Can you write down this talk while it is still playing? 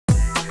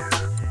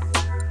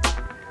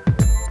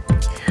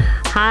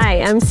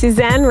Hi, I'm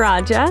Suzanne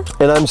Raja.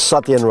 And I'm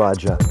Satyen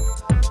Raja.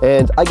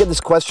 And I get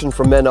this question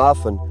from men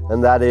often,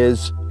 and that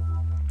is,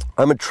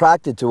 I'm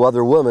attracted to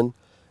other women,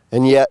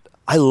 and yet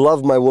I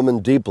love my woman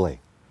deeply.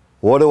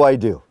 What do I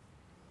do?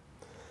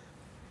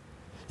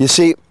 You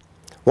see,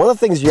 one of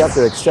the things you have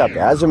to accept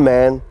as a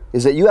man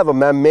is that you have a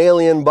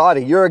mammalian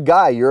body. You're a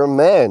guy, you're a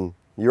man,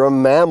 you're a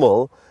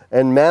mammal,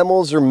 and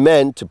mammals are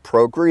meant to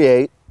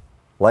procreate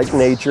like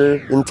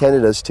nature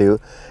intended us to,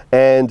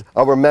 and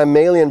our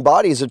mammalian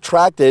body is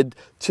attracted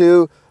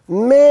to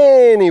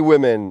many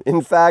women. In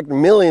fact,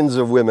 millions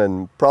of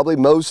women, probably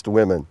most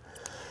women.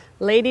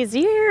 Ladies,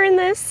 you hearing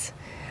this?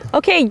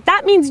 Okay,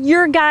 that means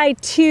your guy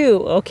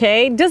too,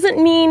 okay? Doesn't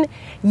mean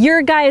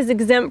your guy is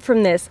exempt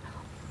from this.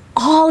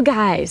 All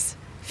guys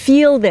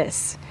feel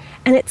this,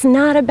 and it's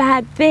not a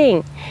bad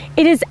thing.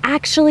 It is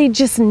actually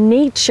just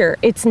nature.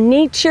 It's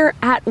nature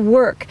at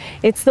work.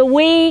 It's the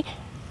way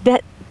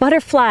that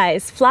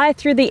butterflies fly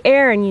through the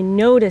air and you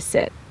notice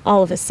it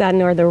all of a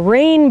sudden, or the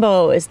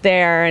rainbow is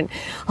there and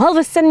all of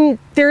a sudden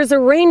there's a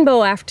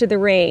rainbow after the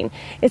rain.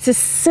 It's as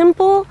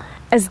simple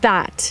as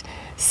that.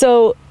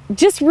 So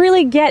just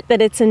really get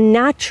that it's a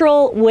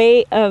natural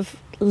way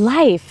of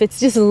life. It's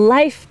just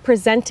life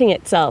presenting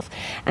itself,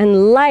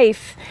 and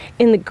life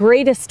in the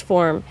greatest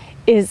form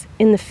is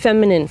in the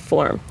feminine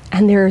form,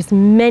 and there's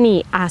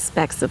many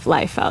aspects of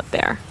life out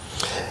there.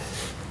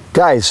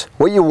 Guys,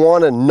 what you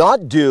want to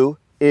not do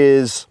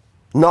is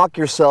knock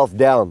yourself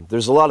down.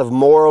 There's a lot of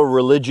moral,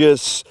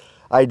 religious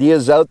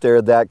ideas out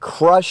there that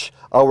crush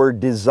our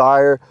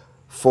desire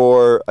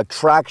for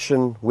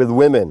attraction with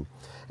women.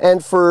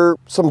 And for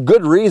some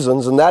good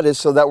reasons, and that is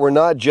so that we're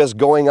not just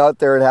going out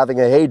there and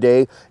having a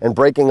heyday and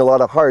breaking a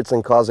lot of hearts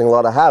and causing a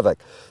lot of havoc.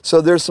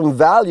 So there's some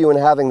value in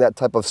having that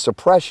type of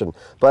suppression.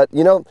 But,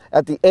 you know,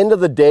 at the end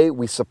of the day,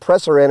 we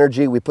suppress our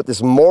energy, we put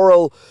this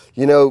moral,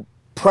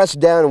 press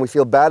down, and we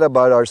feel bad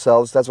about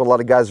ourselves. That's what a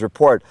lot of guys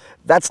report.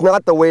 That's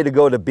not the way to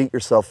go to beat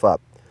yourself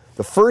up.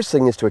 The first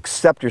thing is to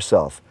accept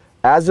yourself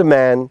as a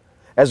man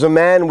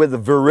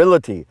with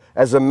virility,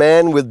 as a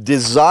man with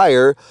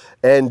desire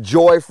and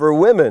joy for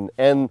women,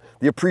 and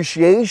the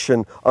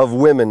appreciation of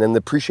women, and the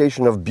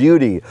appreciation of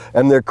beauty,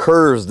 and their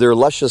curves, their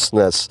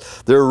lusciousness,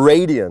 their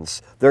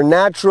radiance, their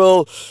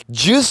natural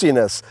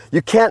juiciness.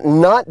 You can't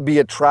not be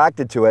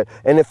attracted to it,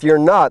 and if you're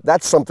not,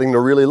 that's something to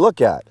really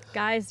look at.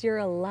 Guys, you're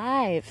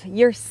alive.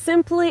 You're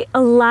simply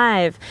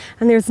alive,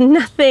 and there's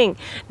nothing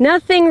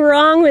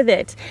wrong with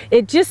it.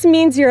 It just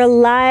means you're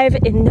alive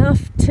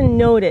enough to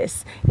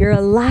notice. You're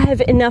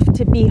alive enough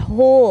to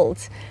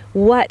behold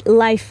what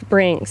life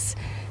brings.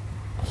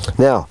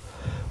 Now,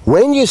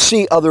 when you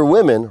see other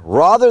women,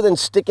 rather than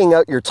sticking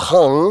out your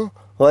tongue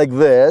like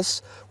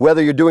this,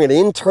 whether you're doing it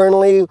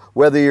internally,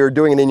 whether you're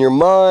doing it in your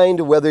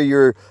mind, whether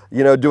you're,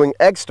 doing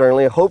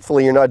externally,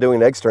 hopefully you're not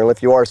doing it externally.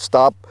 If you are,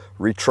 stop,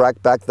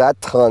 retract back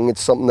that tongue.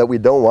 It's something that we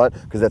don't want,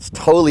 because that's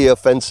totally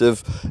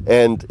offensive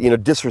and,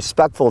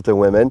 disrespectful to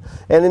women.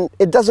 And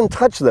it doesn't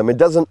touch them. It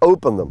doesn't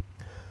open them.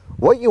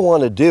 What you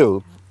want to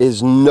do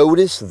is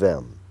notice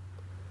them.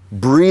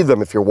 Breathe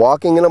them. If you're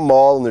walking in a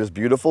mall and there's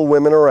beautiful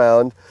women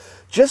around,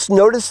 just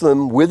notice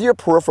them with your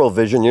peripheral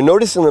vision. You're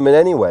noticing them in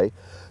any way.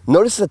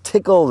 Notice the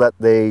tickle that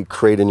they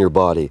create in your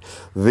body,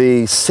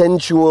 the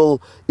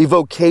sensual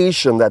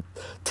evocation, that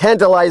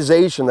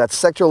tantalization, that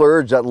sexual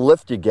urge, that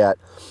lift you get.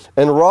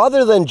 And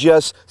rather than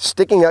just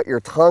sticking out your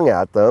tongue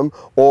at them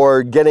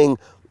or getting,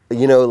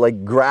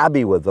 like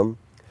grabby with them,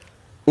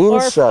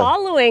 or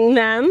following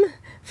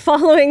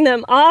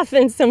them off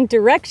in some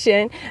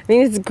direction. I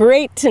mean, it's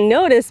great to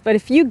notice, but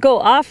if you go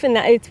off in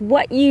that, it's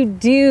what you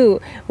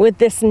do with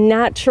this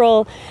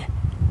natural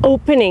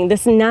opening,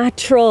 this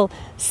natural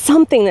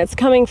something that's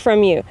coming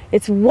from you.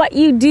 It's what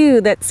you do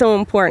that's so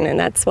important, and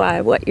that's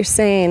why what you're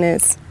saying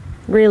is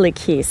really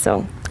key.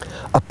 So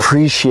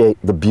appreciate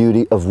the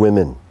beauty of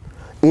women.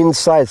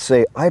 Inside,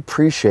 say, I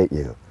appreciate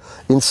you.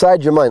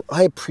 Inside your mind,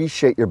 I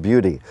appreciate your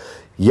beauty.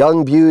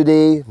 Young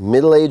beauty,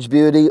 middle-aged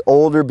beauty,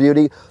 older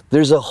beauty.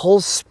 There's a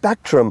whole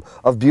spectrum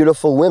of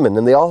beautiful women,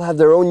 and they all have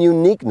their own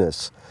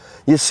uniqueness.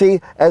 You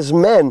see, as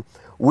men,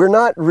 we're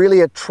not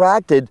really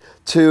attracted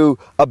to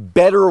a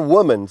better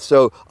woman.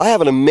 So I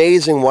have an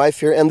amazing wife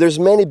here, and there's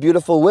many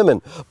beautiful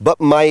women, but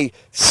my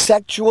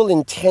sexual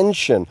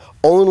intention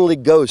only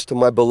goes to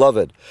my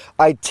beloved.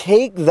 I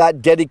take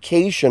that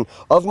dedication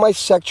of my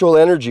sexual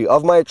energy,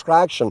 of my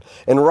attraction,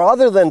 and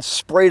rather than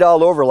spray it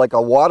all over like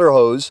a water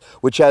hose,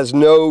 which has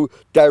no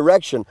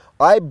direction,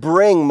 I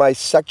bring my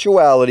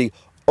sexuality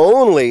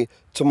only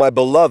to my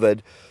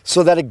beloved,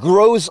 so that it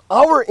grows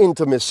our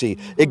intimacy,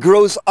 it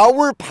grows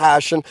our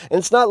passion, and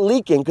it's not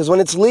leaking, because when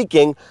it's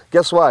leaking,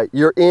 guess what?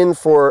 You're in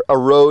for a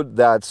road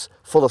that's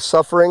full of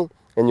suffering,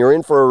 and you're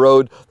in for a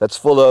road that's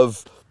full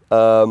of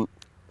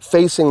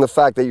facing the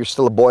fact that you're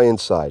still a boy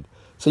inside.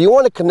 So you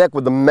want to connect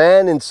with the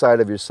man inside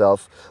of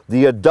yourself,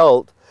 the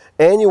adult,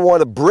 and you want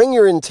to bring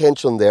your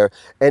intention there,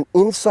 and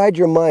inside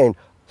your mind,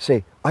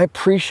 say, I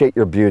appreciate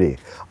your beauty.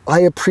 I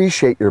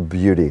appreciate your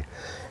beauty.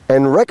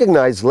 And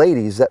recognize,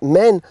 ladies, that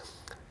men,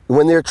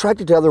 when they're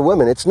attracted to other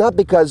women, it's not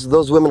because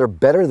those women are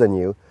better than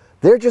you,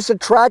 They're just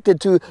attracted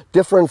to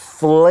different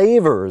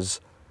flavors,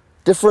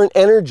 different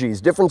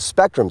energies, different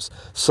spectrums.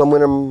 Some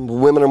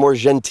women are more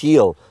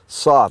genteel,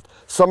 soft.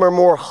 Some are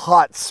more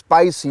hot,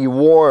 spicy,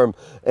 warm,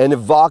 and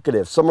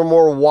evocative. Some are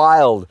more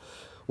wild.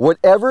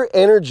 Whatever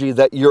energy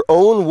that your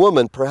own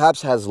woman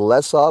perhaps has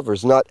less of or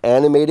is not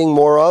animating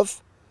more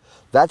of,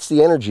 that's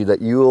the energy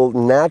that you'll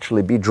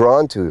naturally be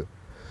drawn to.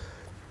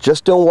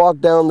 Just don't walk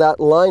down that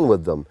line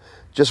with them.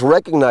 Just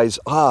recognize,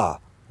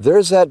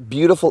 there's that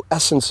beautiful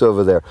essence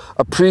over there.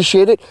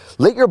 Appreciate it.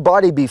 Let your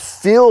body be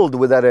filled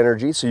with that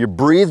energy. So you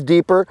breathe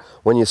deeper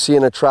when you see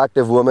an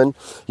attractive woman.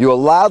 You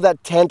allow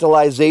that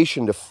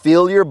tantalization to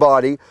fill your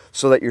body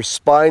so that your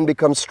spine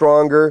becomes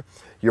stronger,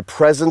 your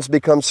presence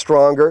becomes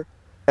stronger.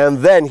 And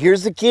then,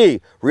 here's the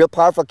key, real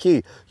powerful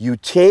key. You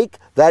take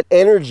that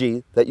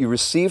energy that you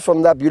receive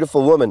from that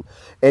beautiful woman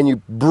and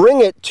you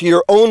bring it to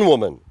your own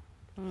woman.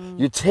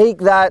 You take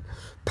that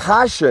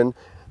passion,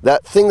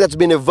 that thing that's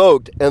been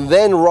evoked, and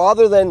then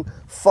rather than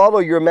follow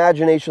your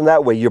imagination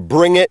that way, you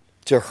bring it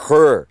to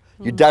her.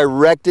 You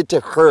direct it to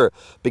her.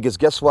 Because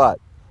guess what?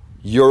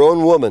 Your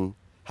own woman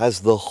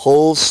has the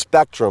whole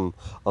spectrum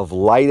of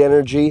light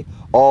energy,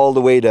 all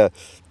the way to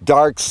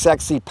dark,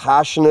 sexy,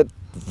 passionate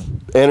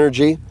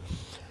energy.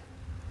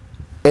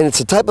 And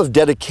it's a type of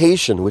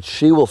dedication which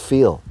she will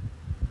feel.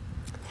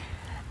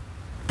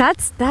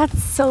 That's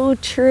so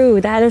true.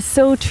 That is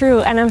so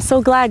true. And I'm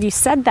so glad you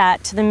said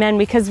that to the men,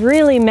 because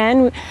really,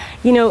 men,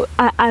 you know,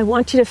 I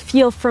want you to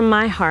feel from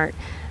my heart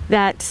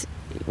that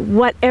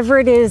whatever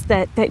it is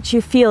that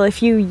you feel,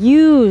 if you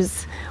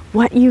use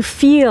what you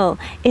feel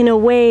in a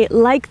way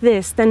like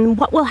this, then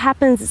what will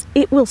happen is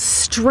it will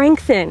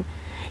strengthen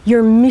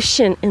your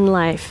mission in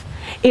life.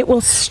 It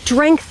will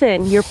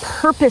strengthen your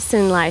purpose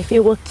in life.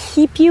 It will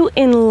keep you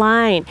in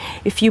line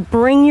if you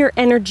bring your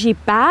energy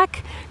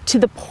back to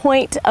the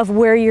point of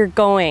where you're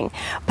going.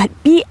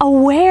 But be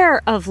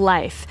aware of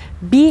life.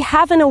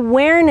 Have an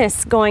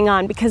awareness going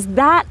on, because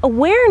that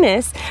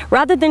awareness,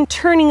 rather than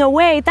turning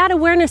away, that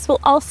awareness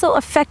will also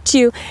affect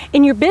you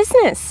in your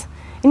business.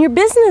 In your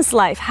business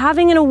life,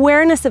 having an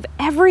awareness of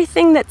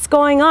everything that's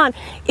going on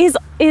is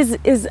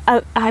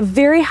a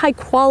very high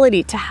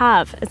quality to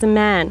have as a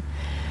man.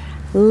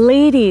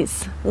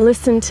 Ladies,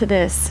 listen to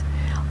this.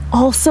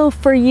 Also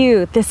for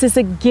you, this is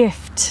a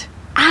gift,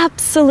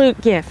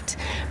 absolute gift.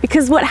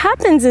 Because what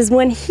happens is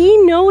when he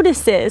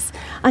notices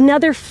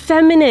another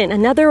feminine,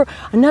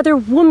 another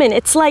woman,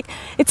 it's like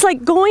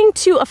going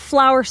to a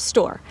flower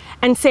store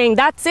and saying,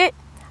 that's it,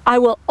 I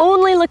will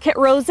only look at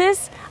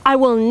roses. I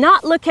will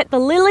not look at the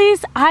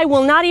lilies. I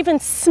will not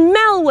even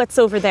smell what's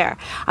over there.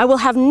 I will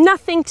have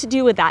nothing to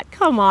do with that.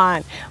 Come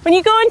on. When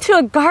you go into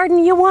a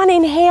garden, you want to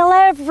inhale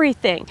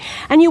everything,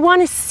 and you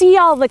want to see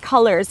all the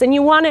colors, and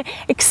you want to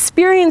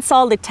experience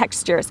all the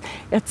textures.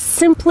 That's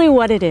simply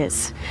what it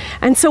is.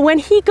 And so when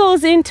he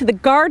goes into the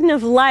garden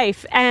of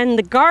life, and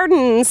the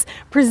gardens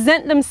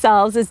present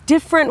themselves as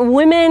different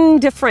women,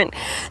 different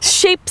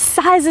shapes,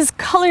 sizes,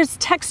 colors,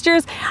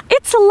 textures,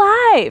 it's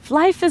alive.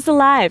 Life is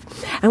alive.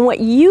 And what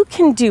you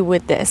can do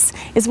with this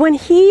is when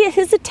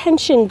his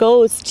attention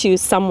goes to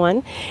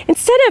someone,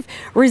 instead of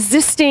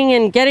resisting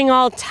and getting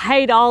all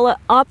tight all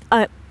up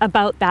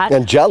about that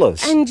and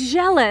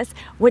jealous,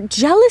 what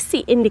jealousy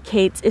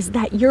indicates is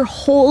that you're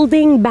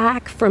holding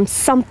back from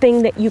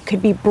something that you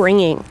could be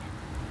bringing.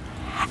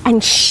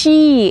 And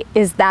she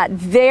is that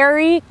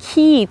very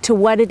key to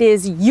what it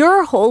is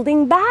you're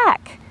holding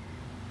back.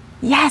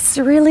 Yes,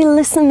 really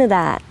listen to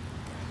that.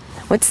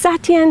 What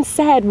Satyen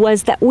said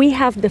was that we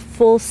have the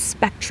full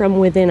spectrum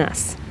within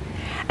us.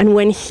 And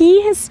when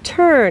he has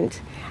turned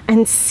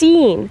and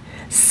seen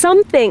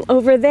something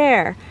over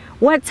there,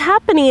 what's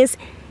happening is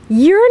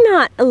you're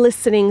not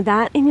eliciting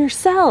that in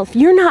yourself.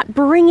 You're not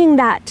bringing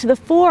that to the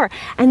fore.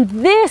 And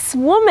this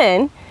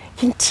woman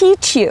can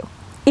teach you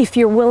if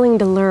you're willing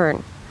to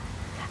learn.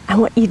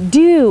 And what you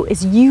do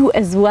is you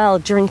as well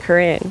drink her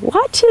in.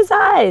 Watch his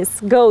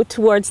eyes go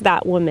towards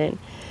that woman.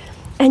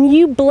 And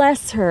you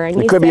bless her.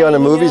 And it could be on a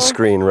movie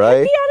screen, right?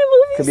 It could be on a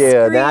movie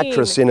screen. Could be an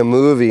actress in a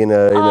movie, in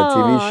a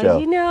TV show.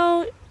 You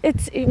know,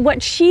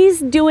 what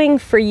she's doing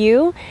for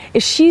you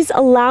is she's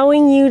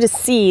allowing you to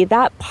see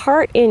that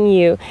part in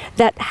you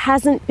that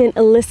hasn't been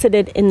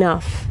elicited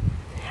enough.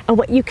 And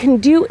what you can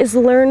do is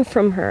learn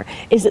from her.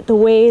 Is it the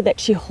way that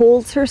she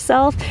holds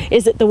herself?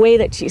 Is it the way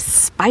that she's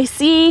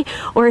spicy?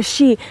 Or is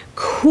she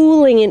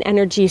cooling in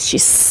energy?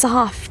 She's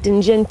soft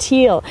and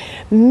genteel.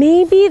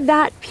 Maybe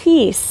that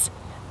piece,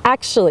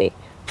 actually,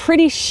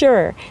 pretty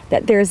sure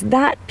that there's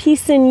that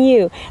piece in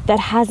you that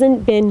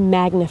hasn't been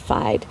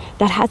magnified,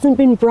 that hasn't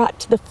been brought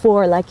to the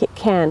fore like it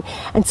can.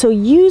 And so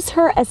use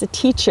her as a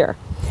teacher.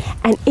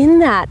 And in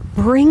that,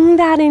 bring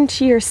that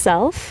into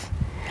yourself.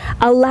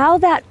 Allow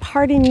that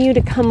part in you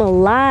to come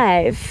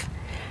alive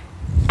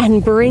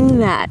and bring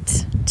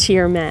that to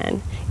your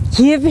man.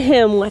 Give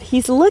him what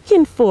he's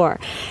looking for.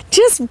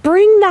 Just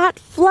bring that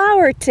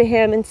flower to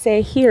him and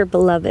say, here,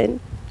 beloved,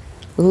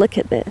 look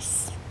at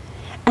this.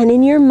 And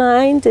in your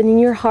mind and in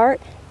your heart,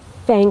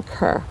 thank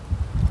her.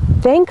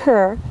 Thank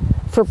her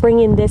for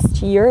bringing this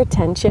to your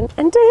attention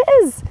and to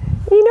his.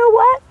 You know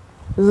what?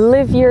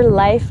 live your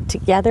life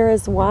together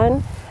as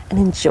one and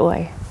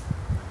enjoy.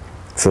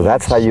 So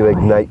that's how you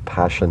ignite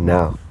passion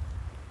now.